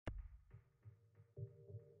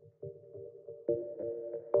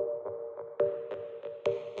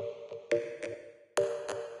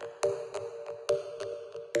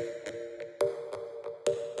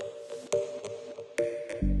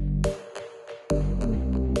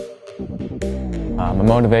My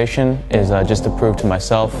motivation is just to prove to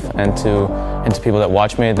myself and to people that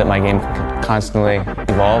watch me that my game can constantly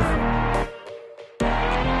evolve.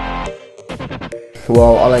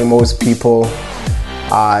 Well, unlike most people,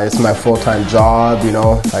 it's my full-time job, you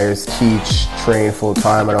know. I just teach, train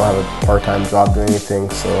full-time. I don't have a part-time job doing anything,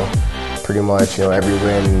 so pretty much, you know, every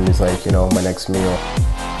win is like, you know, my next meal.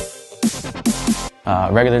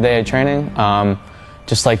 Regular day of training,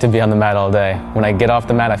 just like to be on the mat all day. When I get off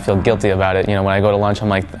the mat, I feel guilty about it. You know, when I go to lunch, I'm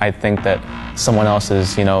like, I think that someone else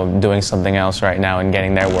is, you know, doing something else right now and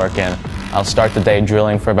getting their work in. I'll start the day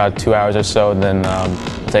drilling for about 2 hours or so, then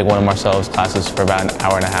take one of Marcelo's classes for about an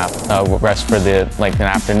hour and a half, rest for an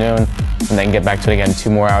afternoon, and then get back to it again, 2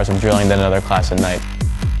 more hours of drilling, then another class at night.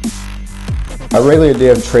 A regular day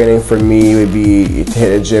of training for me would be to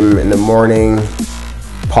hit a gym in the morning,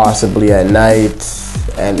 possibly at night,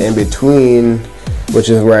 and in between, which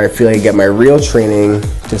is where I feel like I get my real training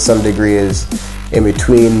to some degree, is in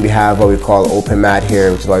between we have what we call open mat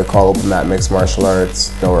here, which is what we call open mat mixed martial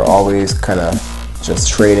arts. You know, we're always kind of just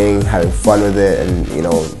training, having fun with it, and, you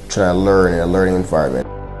know, trying to learn in a learning environment.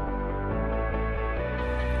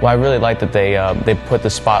 Well, I really like that they put the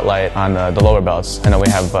spotlight on the lower belts. I know we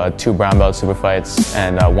have 2 brown belt super fights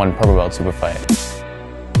and 1 purple belt super fight.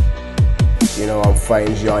 You know, I'm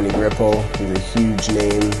fighting Gianni Grippo. He's a huge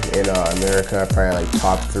name in America, probably like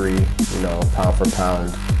top 3, you know, pound for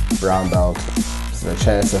pound, brown belt. So the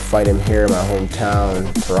chance to fight him here in my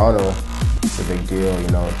hometown, Toronto, it's a big deal, you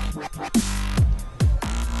know.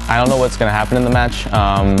 I don't know what's going to happen in the match.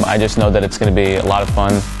 I just know that it's going to be a lot of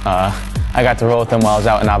fun. I got to roll with him while I was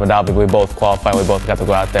out in Abu Dhabi. We both qualified. We both got to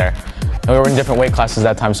go out there. And we were in different weight classes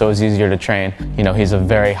that time, so it was easier to train. You know, he's a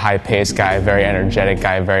very high-paced guy, very energetic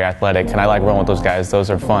guy, very athletic, and I like rolling with those guys.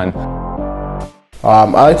 Those are fun. I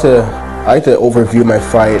like to overview my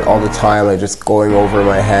fight all the time, like just going over in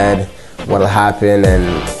my head what'll happen, and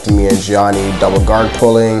me and Gianni double guard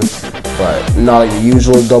pulling, but not like the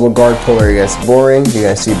usual double guard pull where it gets boring. You're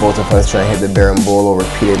gonna see both of us trying to hit the barrel bull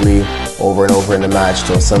repeatedly over and over in the match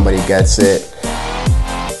till somebody gets it.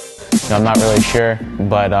 I'm not really sure,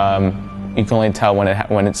 but you can only tell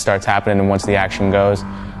when it starts happening and once the action goes.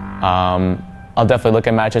 I'll definitely look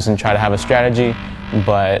at matches and try to have a strategy,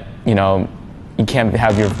 but you know, you can't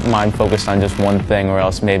have your mind focused on just one thing, or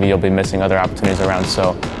else maybe you'll be missing other opportunities around.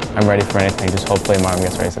 So I'm ready for anything. Just hopefully my arm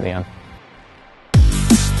gets raised at the end.